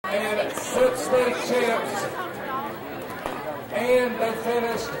and 6 state champs. And they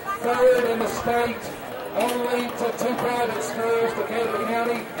finished 3rd in the state, only to 2 private schools, Decatur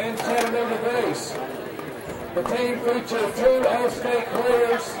County and Chattanooga Base. The team featured 2 All-State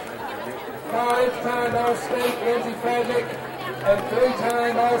players, 5-time All-State Lindsey Fadnick, and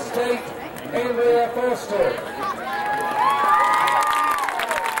 3-time All-State Andrea Foster.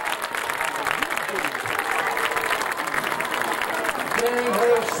 During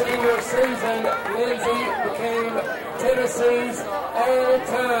her senior season, Lindsey became Tennessee's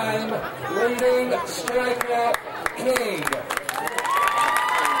all-time leading strikeout king.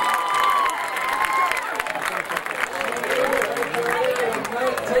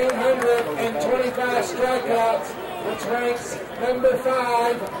 1,925 strikeouts, which ranks number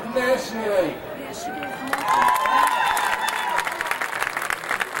 5 nationally.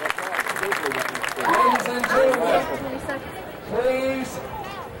 Ladies and gentlemen, please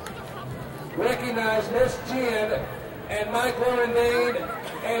recognize Miss Jen and Mike Lorendine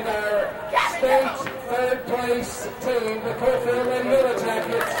and our state's 3rd place team, the Coalfield Lady Yellow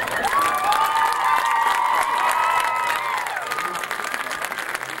Jackets.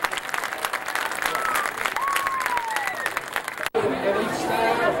 In each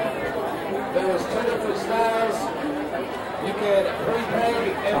style, there was 2 different styles. You can prepay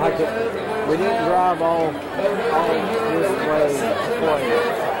and reserve. We didn't drive all this way.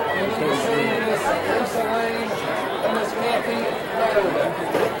 And you can see Miss Lisa Lane and Miss Kathy Loda.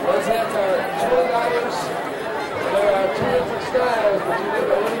 Those hats are $20. There are 2 different styles, but you need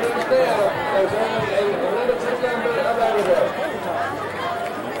to leave these down. There's only a limited number available.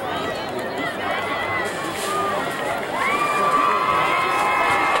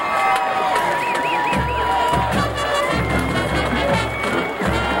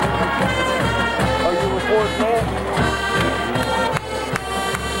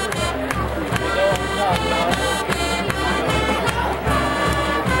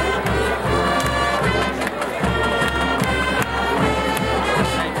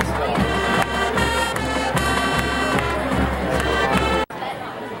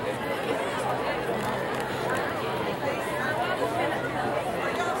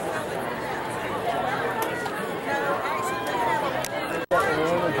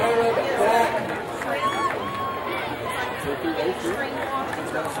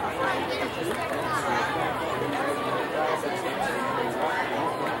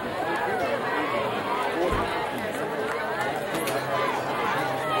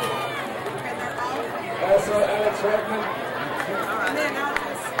 Also, Alex Redmond.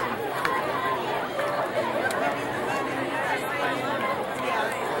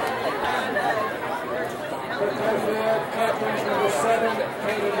 For Coalfield, captains number 7,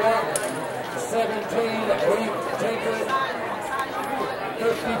 Katie Rock, 17, Reed Tinker,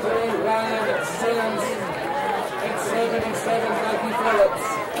 53, Ryan Sims, and 77, Mikey Phillips.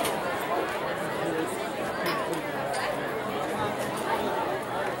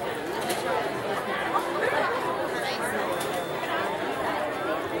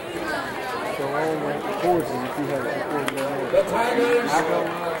 The Tigers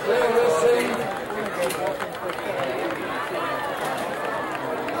will receive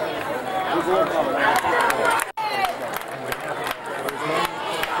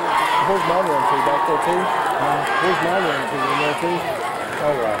Where's my run to? Back there too? Where's my run to? In there too?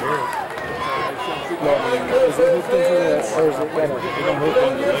 Oh, right here. No, is it hooked into that? Or is it going to hook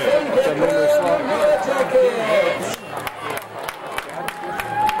into that memory slot?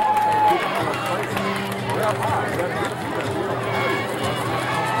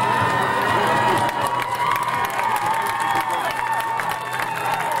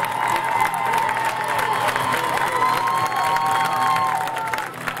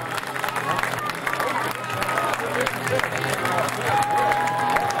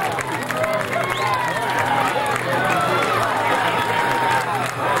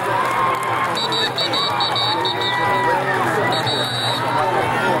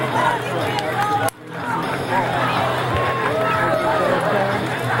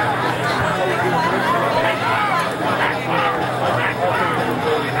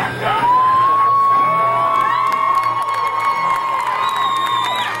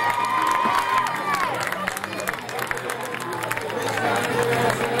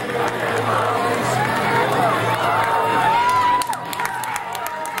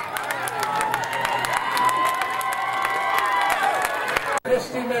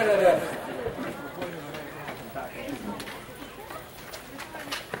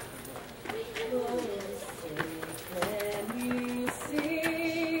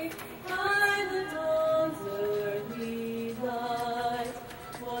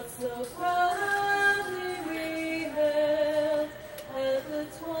 so proudly we hailed at the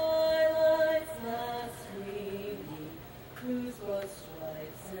twilight's last gleaming, whose broad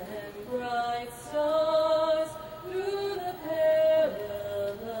stripes and bright stars through the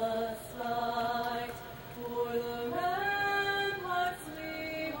perilous fight for the ramparts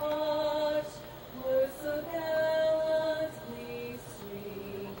we watched were so gallantly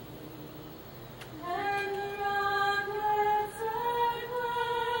streaming. And the rockets red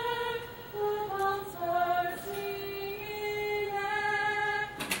glare, the bombs bursting in air,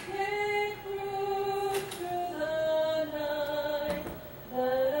 gave proof through the night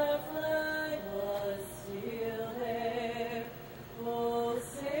that our flag was still there. Oh,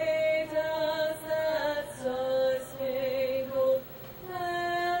 say does that star-spangled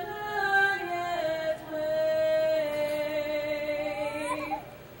banner yet wave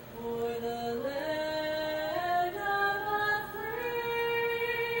for the land of the free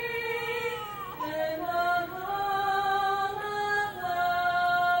and of all of the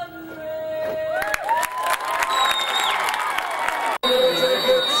brave.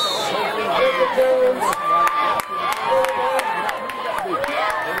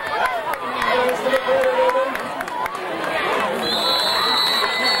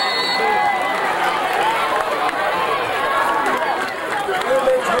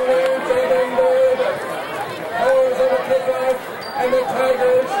 And the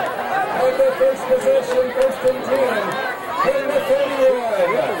Tigers have their first possession, first and 10, in the 31.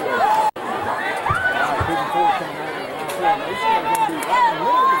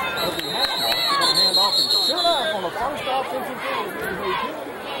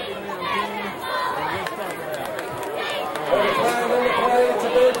 It's a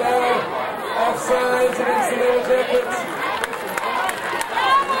big down, offsides against the Yellow Jackets.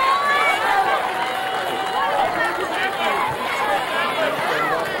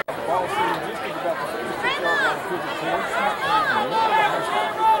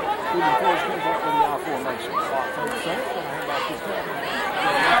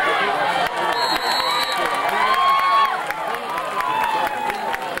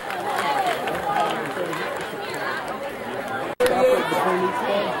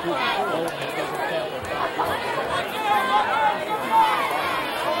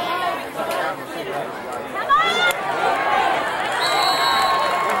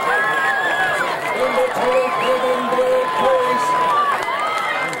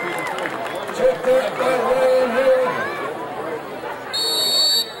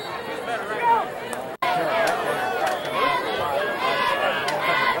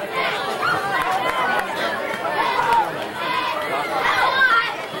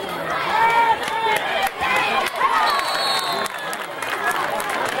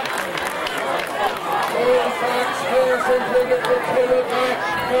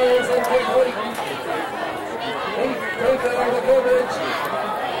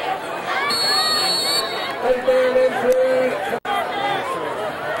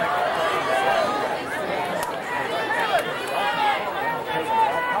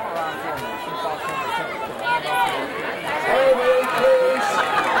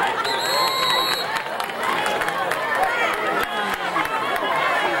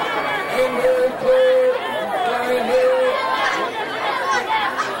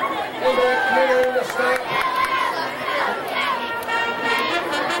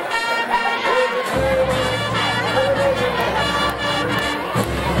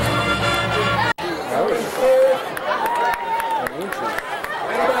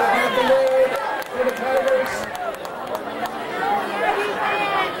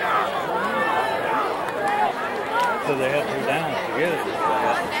 So they have to go down together to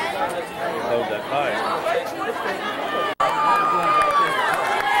load that pipe.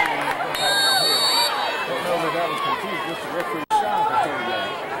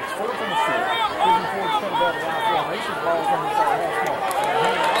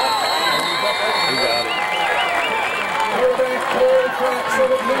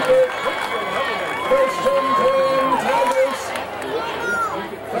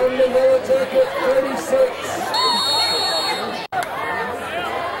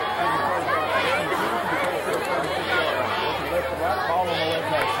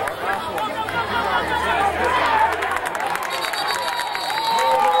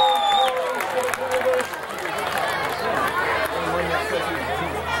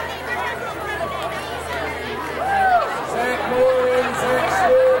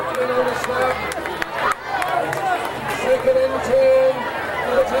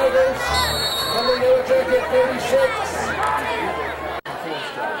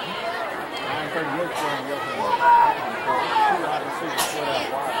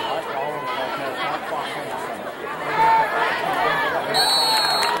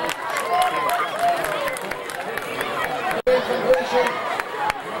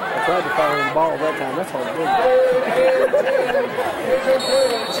 ball that time. That's all it did. Pigeon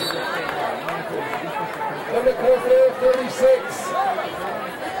Village. Number Coalfield, 36.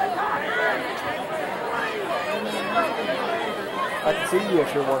 I can see you if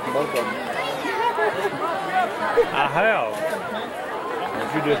you're working both of them. I have. But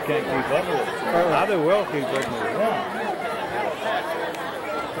you just can't keep up with it. I do well keep up with it.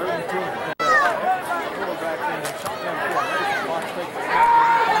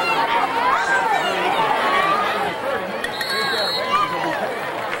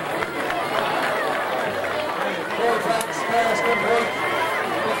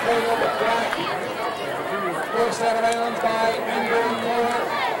 Forced out of bounds by Andrew Moore.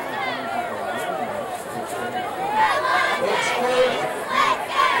 It's clear.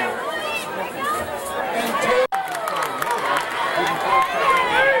 And two.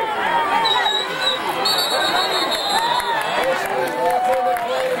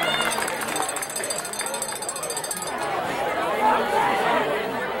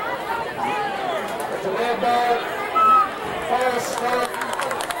 It's a red ball. Fast start.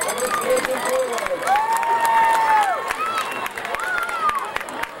 Pigeon forward.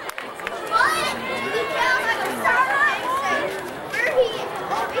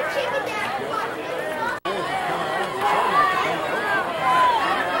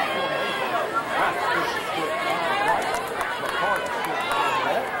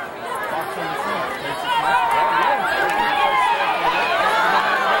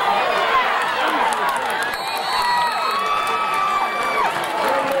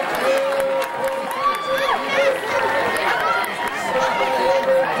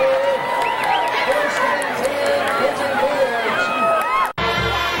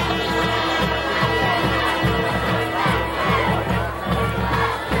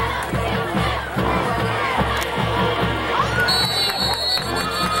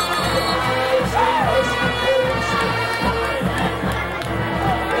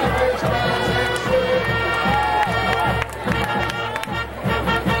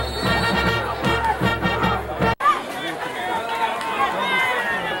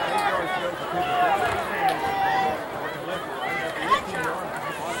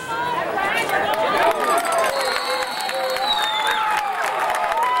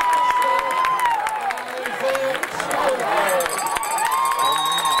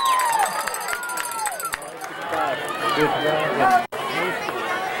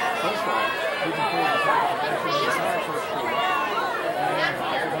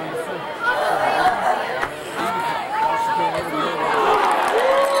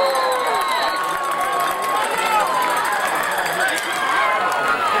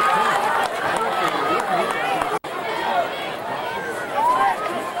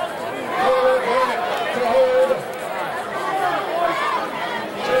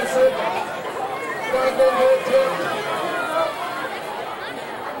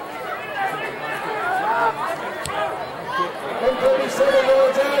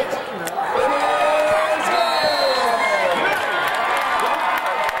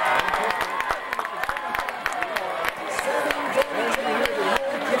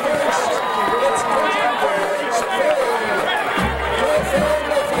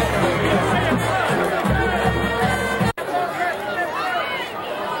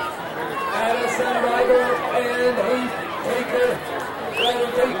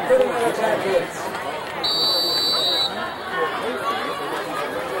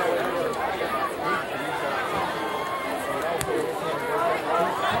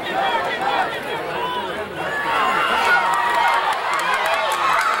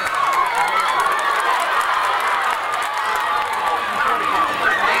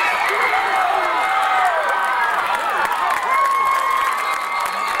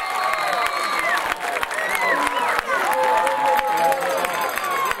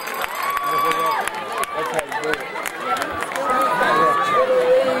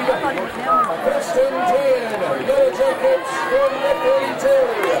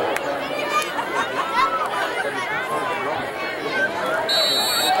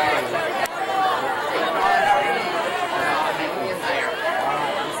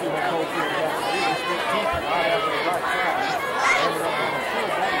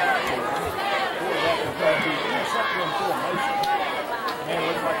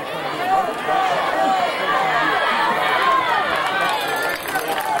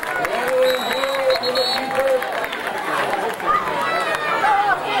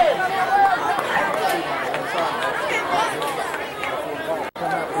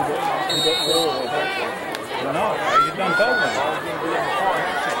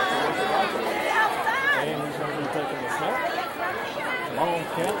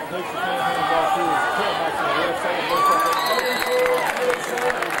 Count takes the hands off to his tailback to the left side.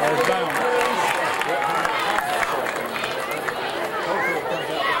 There's bound. Coalfield comes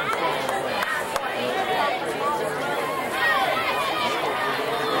out with some strong play.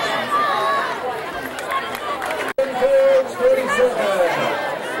 Coalfield, 37.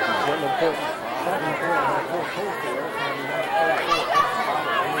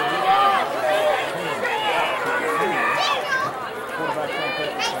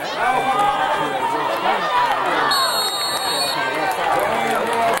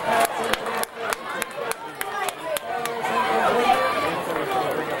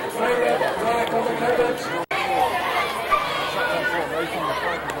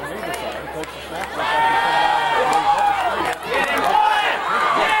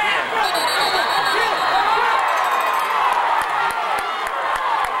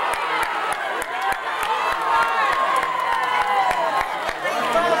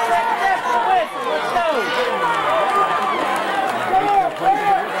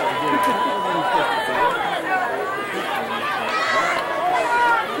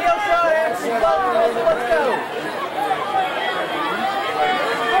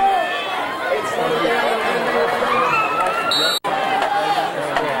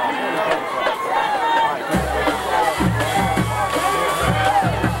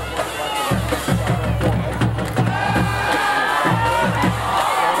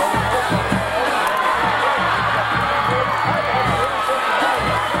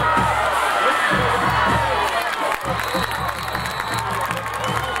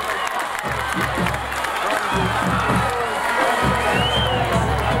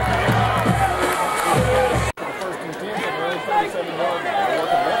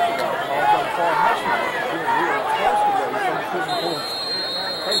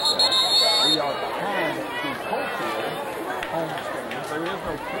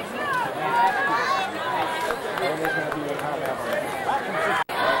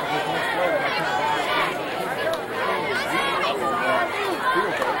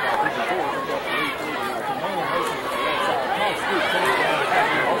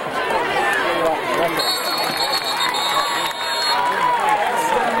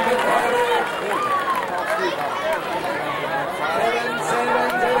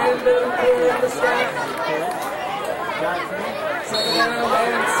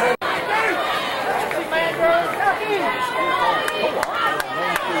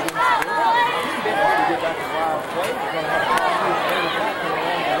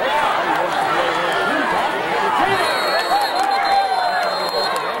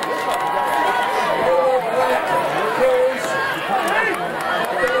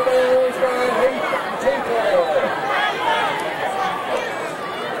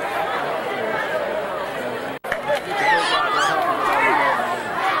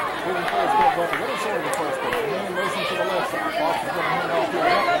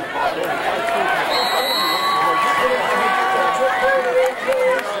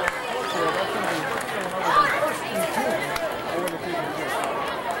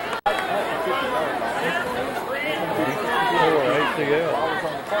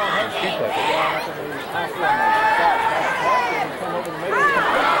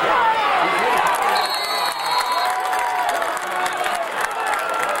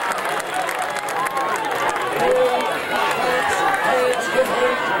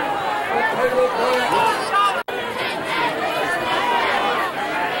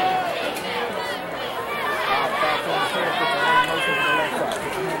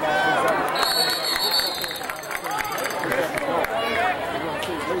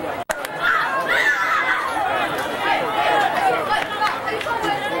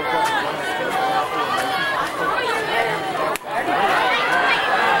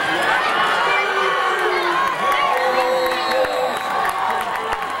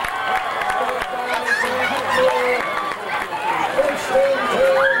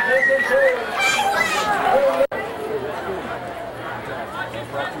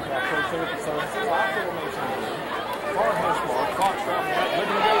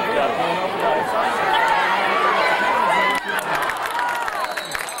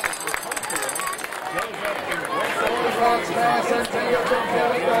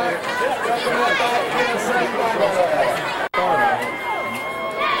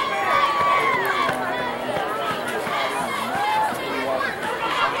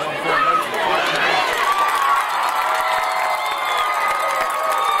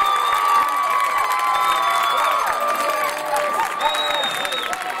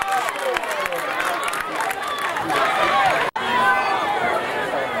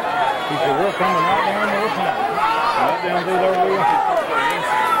 Coming right down there tonight. cut down through there, will you?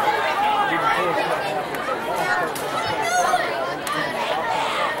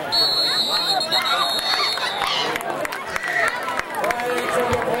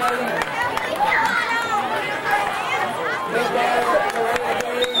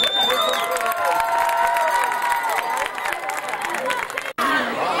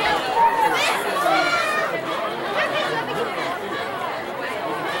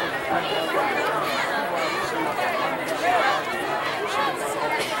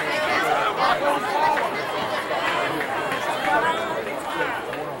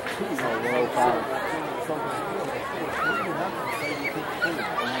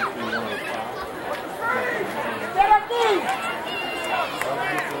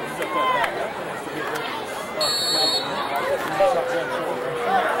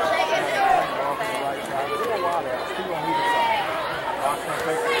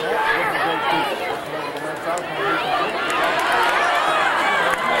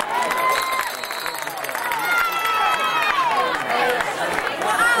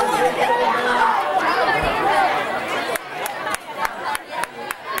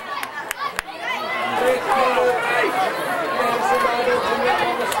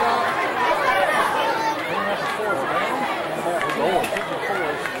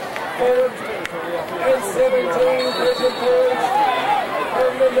 And 17, Pigeon Forge,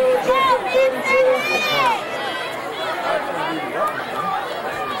 from the middle jacket, 32.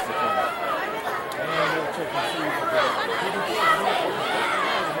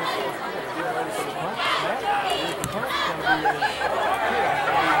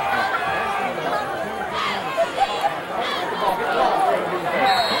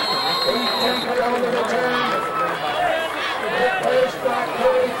 On the return, first back,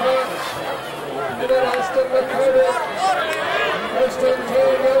 Cody French, and then Austin McCurdy, Preston 2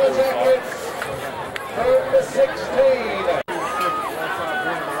 Yellow Jackets, home to 16.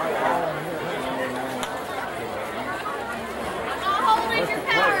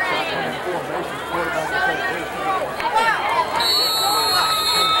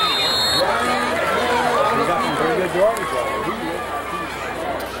 He's got some very good drivers out there.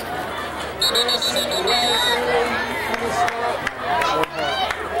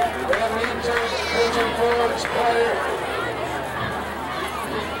 Pigeon Forge player.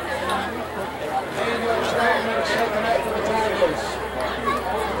 Daniel Troutman checking out for the Tigers.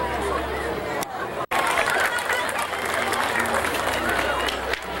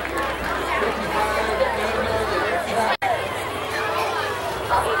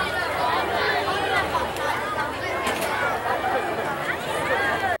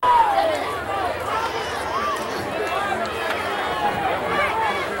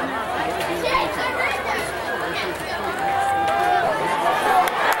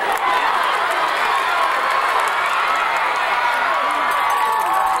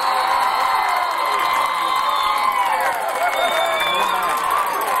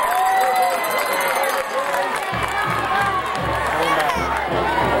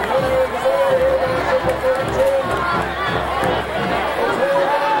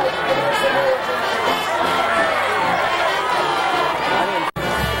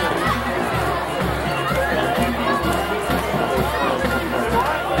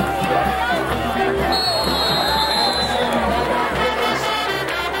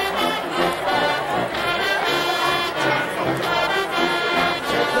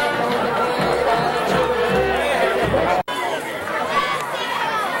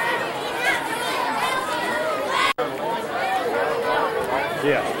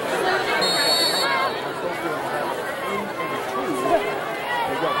 Yeah.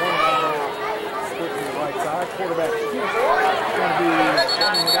 They've got one split to the right side. Quarterback is going to be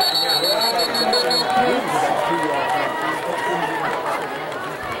about 2 yards out.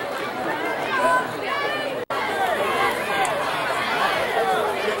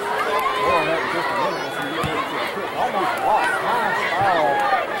 Well, on that just a minute, so you get ready for a kick. Almost lost. High style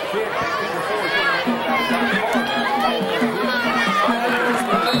kick. Pigeon Forge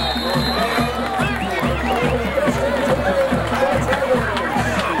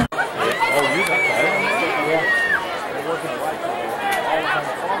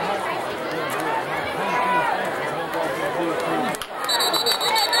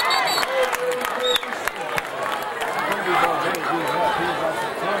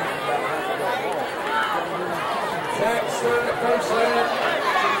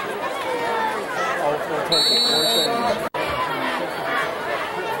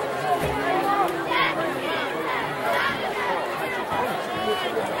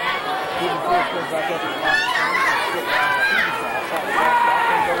getting back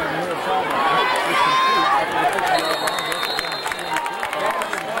up.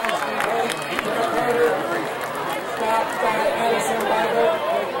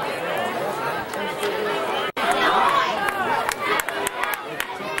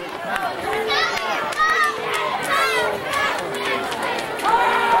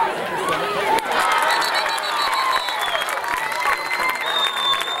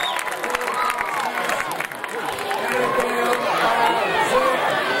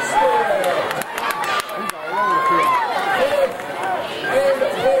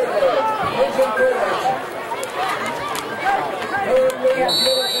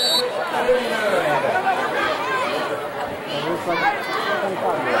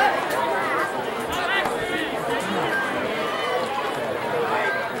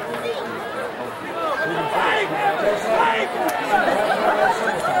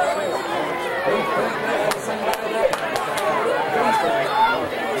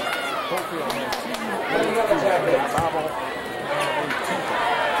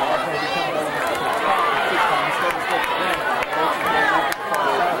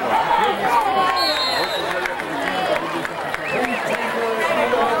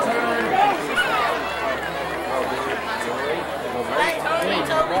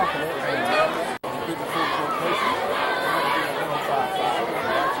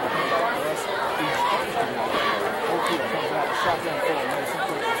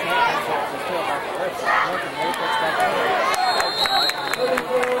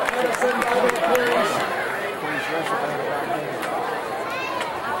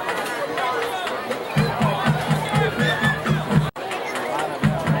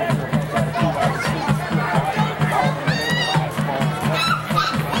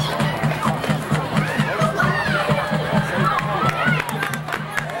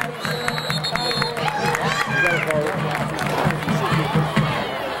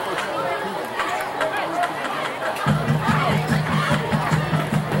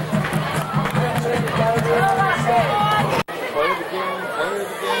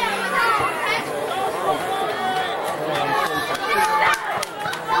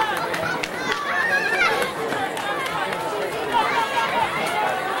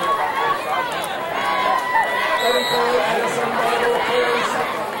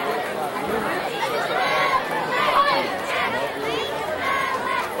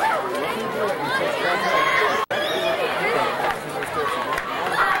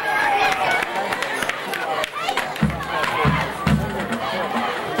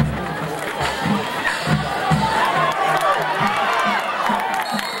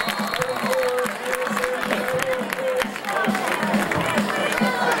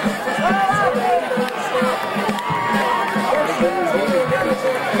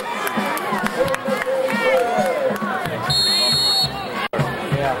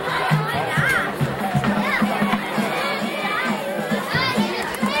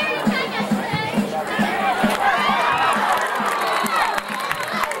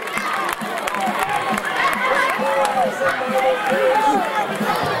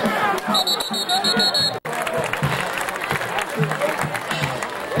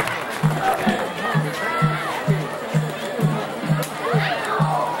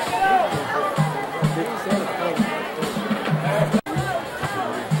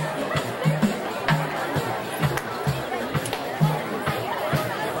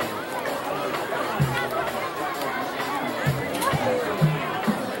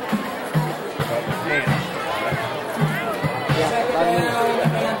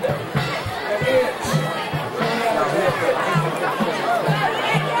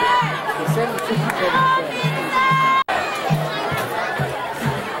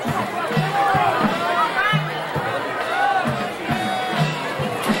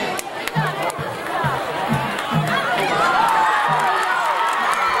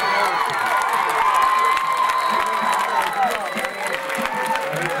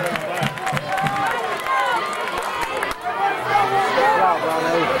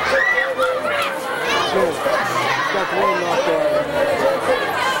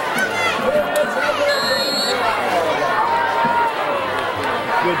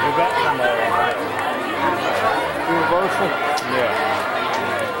 Good, you got somebody. Universal? Yeah.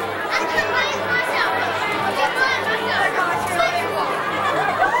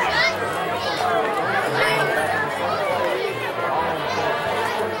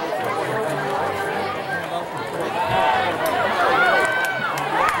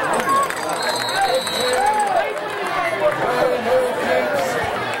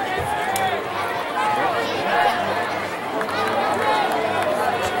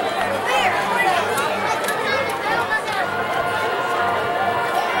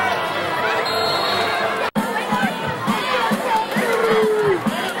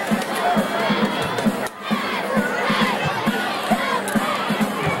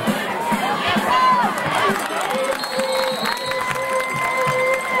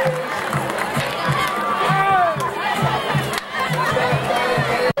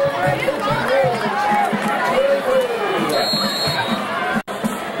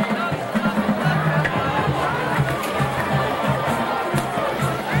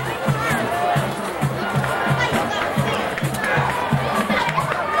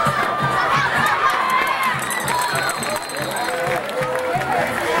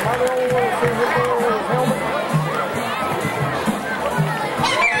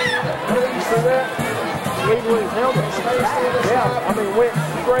 With his helmet. Yeah, I mean, went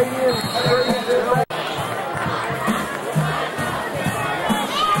straight in.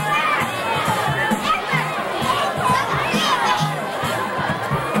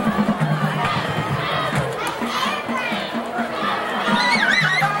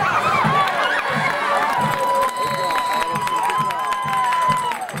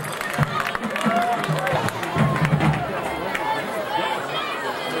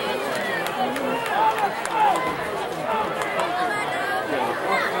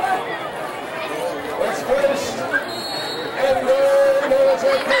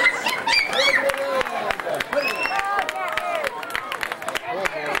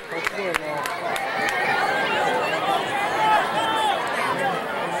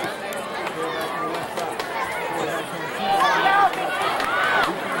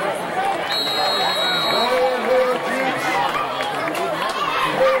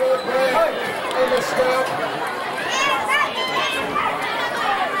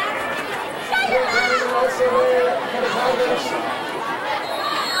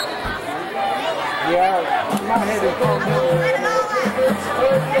 Yeah, my head is going.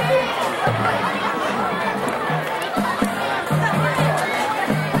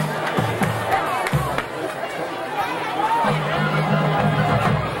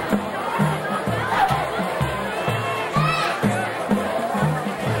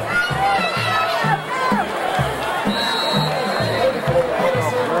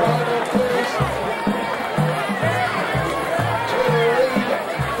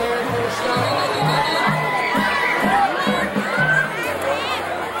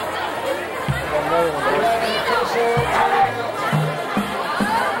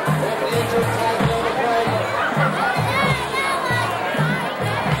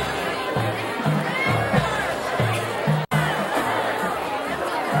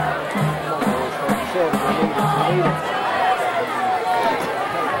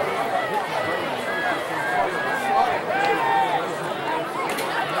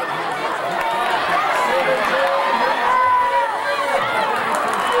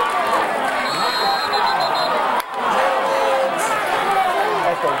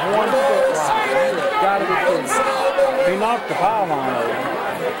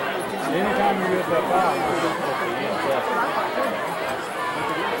 Anytime you get that foul,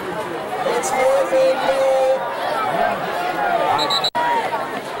 It's 4th and goal.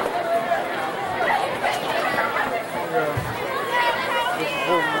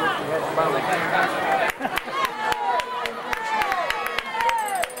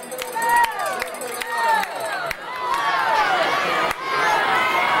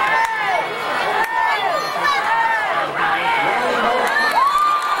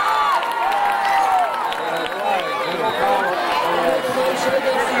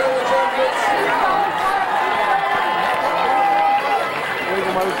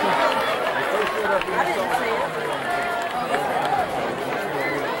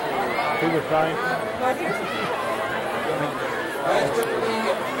 he was trying.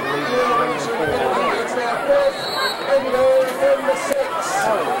 It's now 4th and goal from the 6.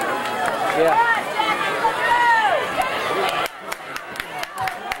 Yeah.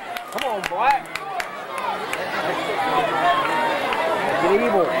 Come on, Black. Get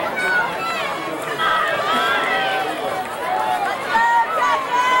evil.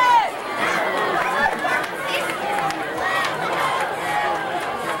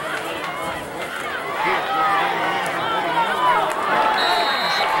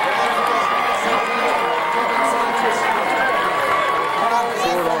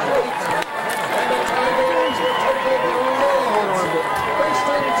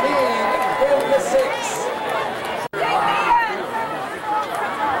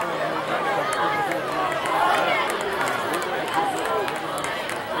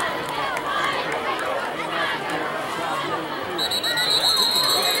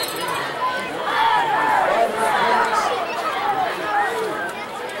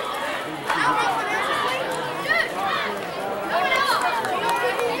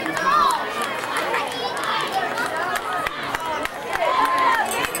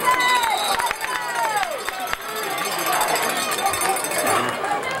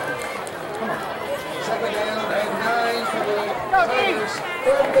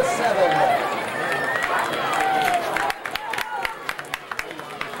 From the 7.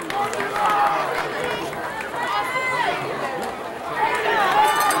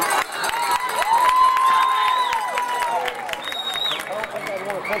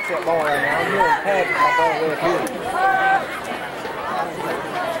 Touch that ball right now. I'm hearing tag that ball way up here.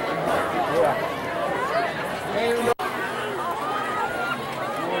 Yeah.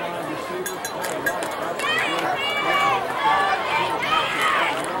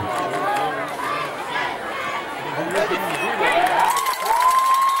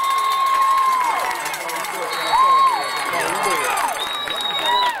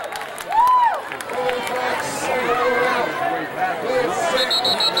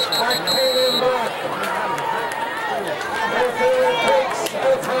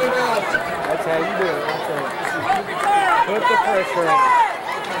 That's how you do it. Put the pressure on it.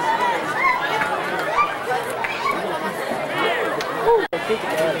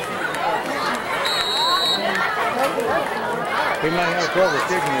 He might have trouble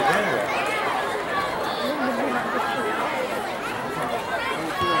kicking his anyway.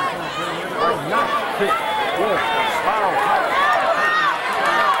 Not kick. Good. Foul.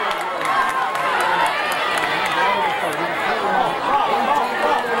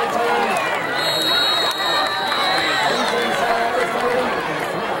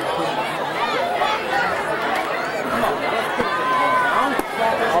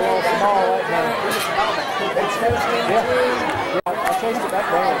 Yeah, I chased it back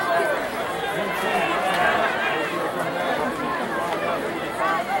down.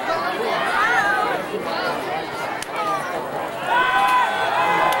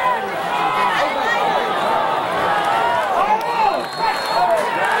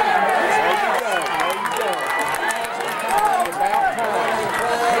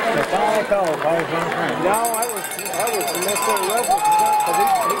 No, that was Minnesota Rebels, but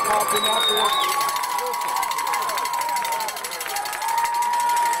he popped him out there.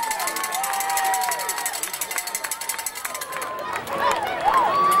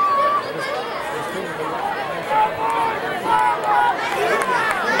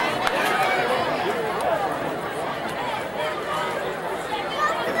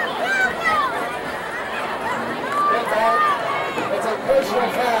 It's a personal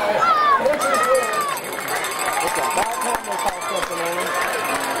foul. Which is good. It's about time they call something on him.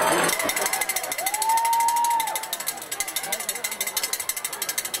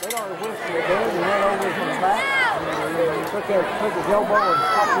 They don't resist the bed and run over from the back. Took his elbow and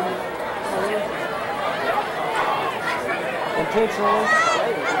popped him intentionally.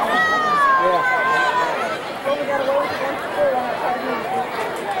 Yeah.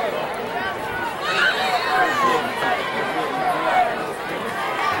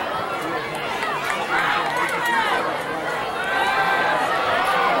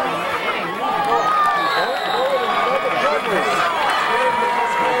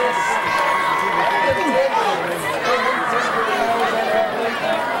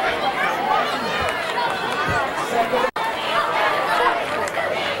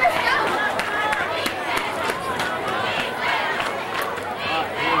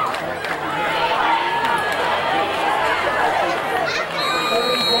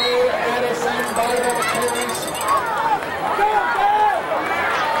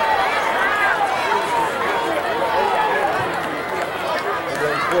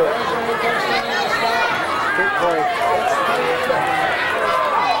 it. Keep play.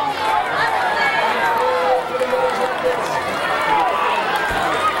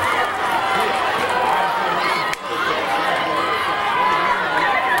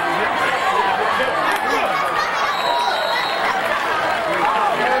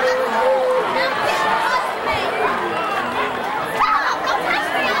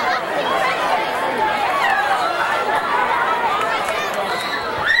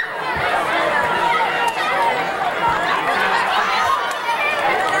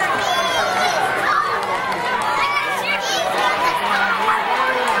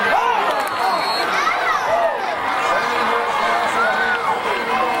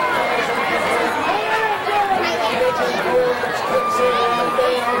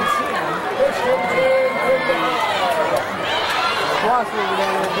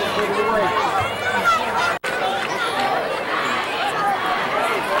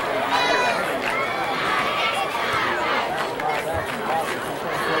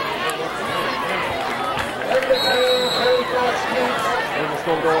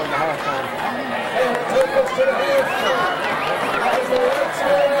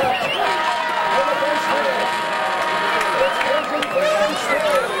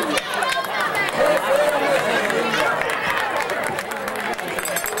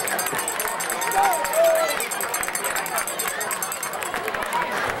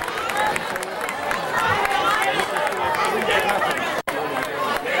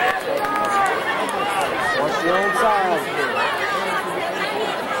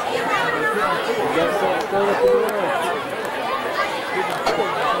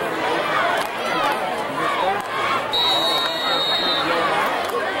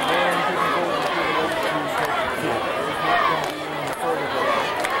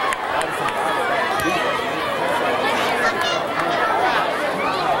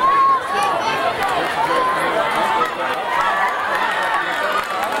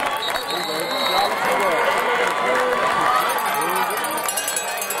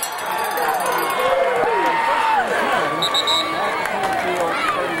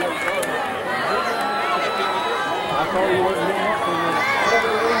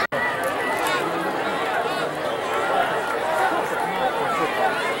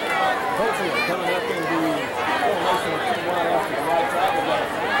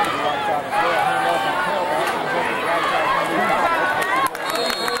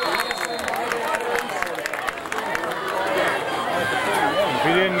 If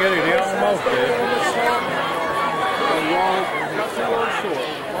he didn't get it, he almost did.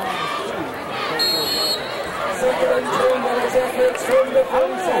 Second and 10, Miller's efforts from the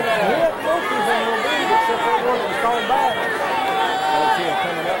front side.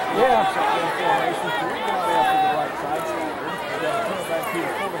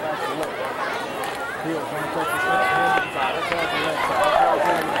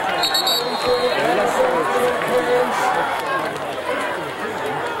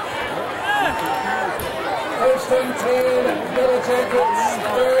 First and 10, Miller Jackets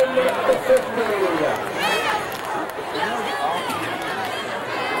from the 50.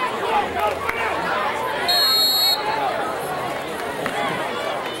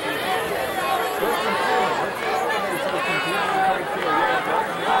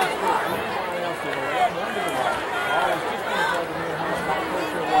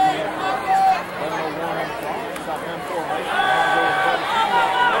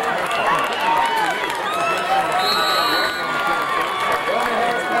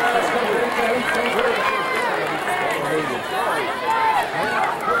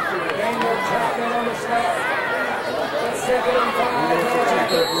 Second and 5.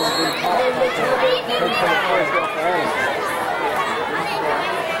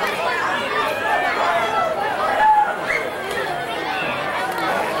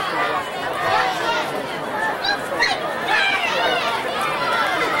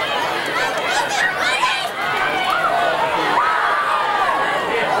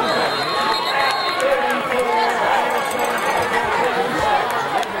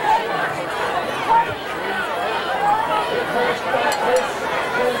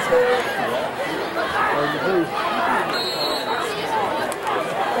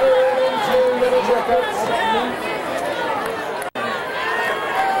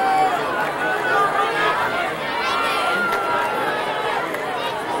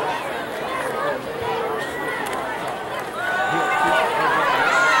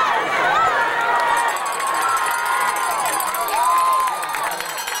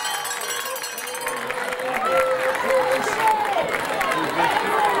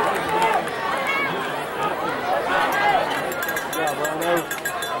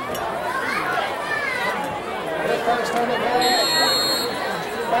 first on the plate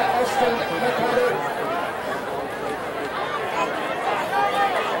by Austin McCutter.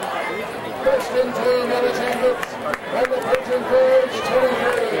 First and 10 Yellow Jackets from the Pigeon Forge,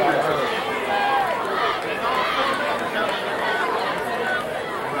 23.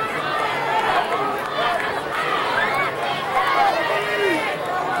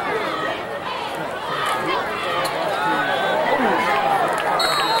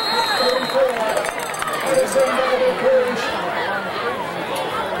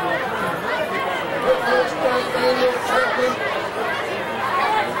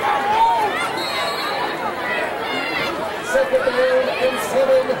 Second down and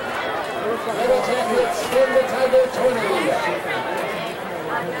 7. Yellow Jackets from the Tiger 20.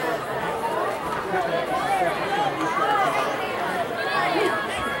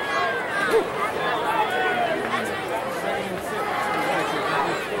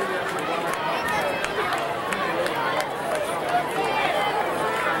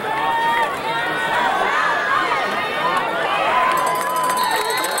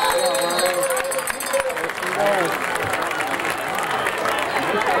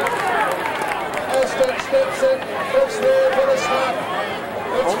 Stetson, first there for the stop.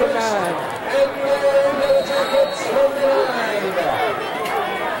 It's first and Yellow Jackets from the line.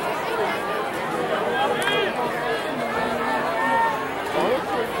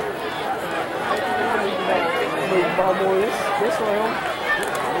 Move ball more this round.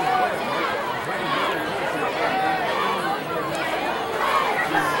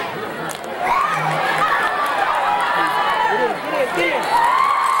 Get in.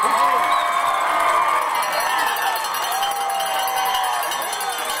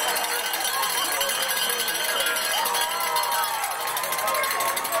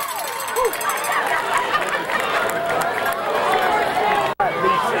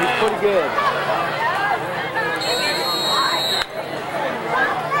 He's pretty good.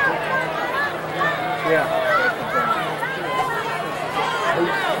 Yeah.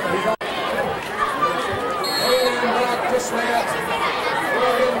 And back to snap.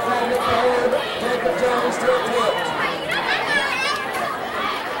 Logan from the forward. Jacob Jones to attempt.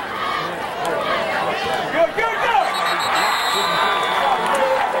 Go, go, go!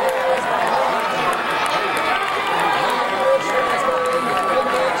 And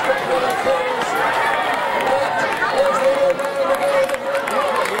the extra point.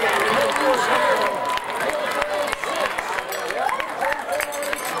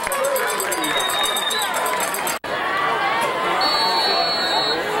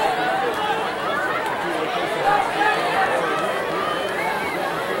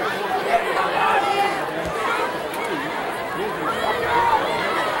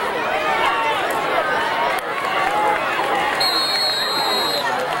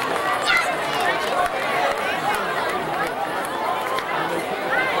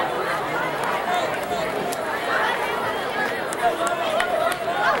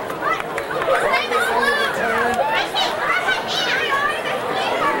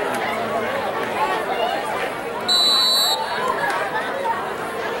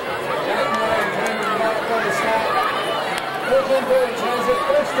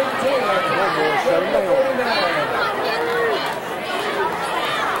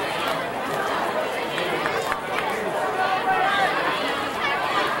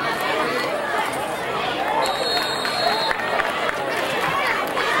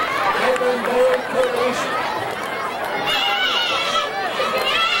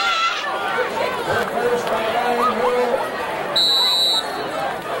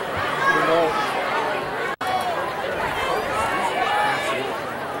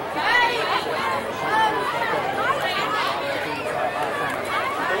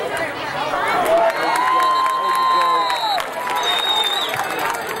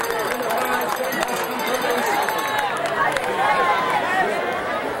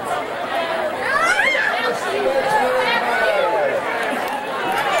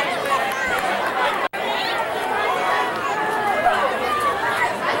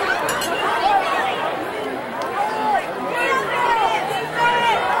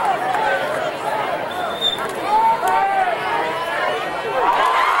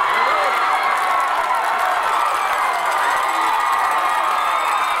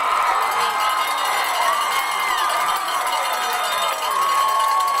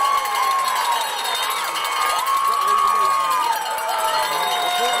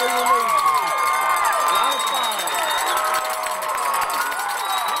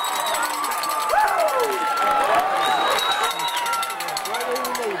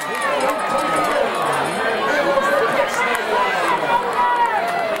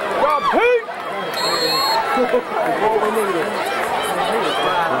 Before we need it.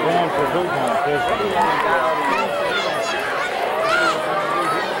 We're going for boot hunt.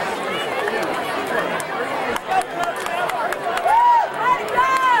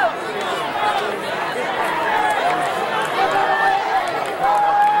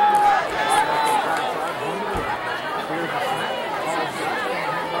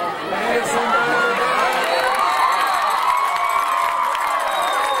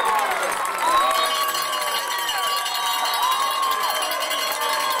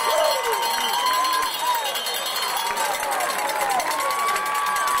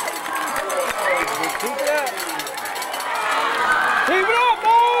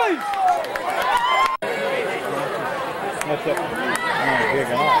 That's it. Oh, big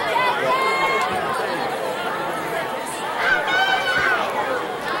enough.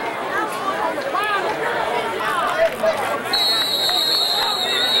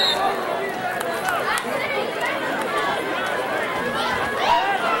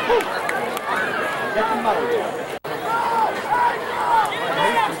 Get the motor.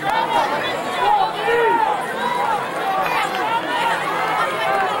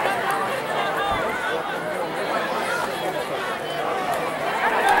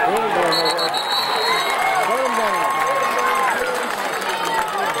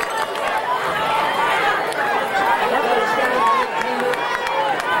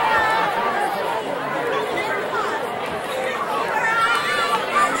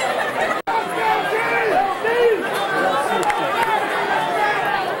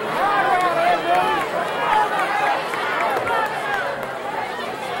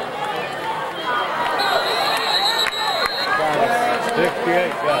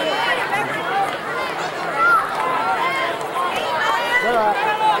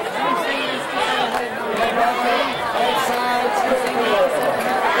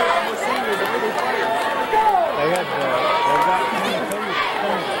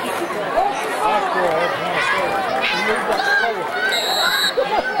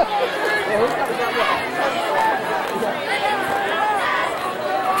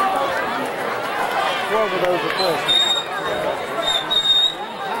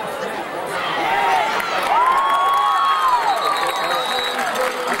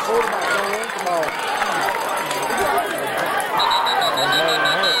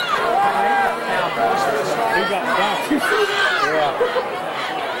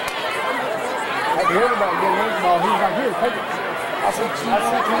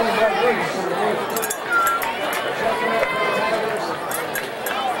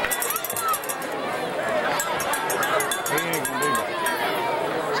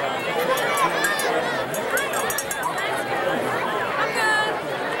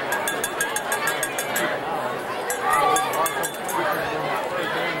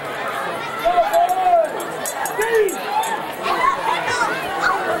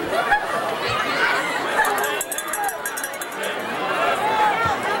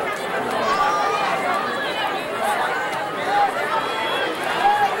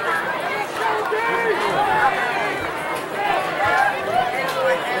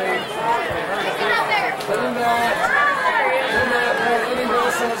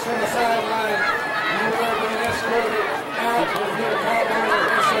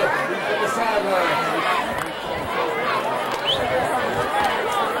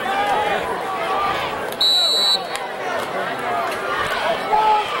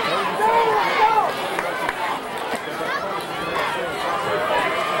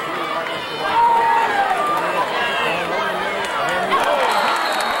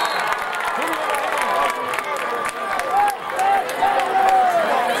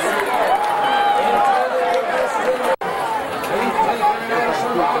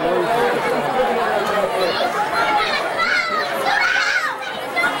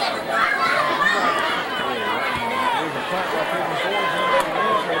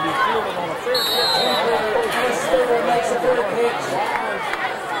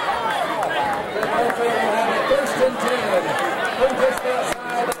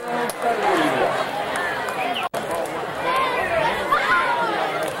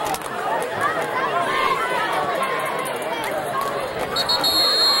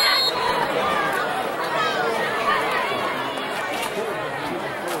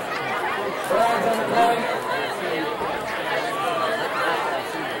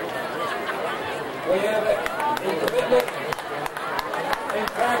 We have a commitment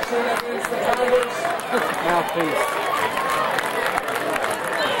infraction against the Tigers. Mouthpiece.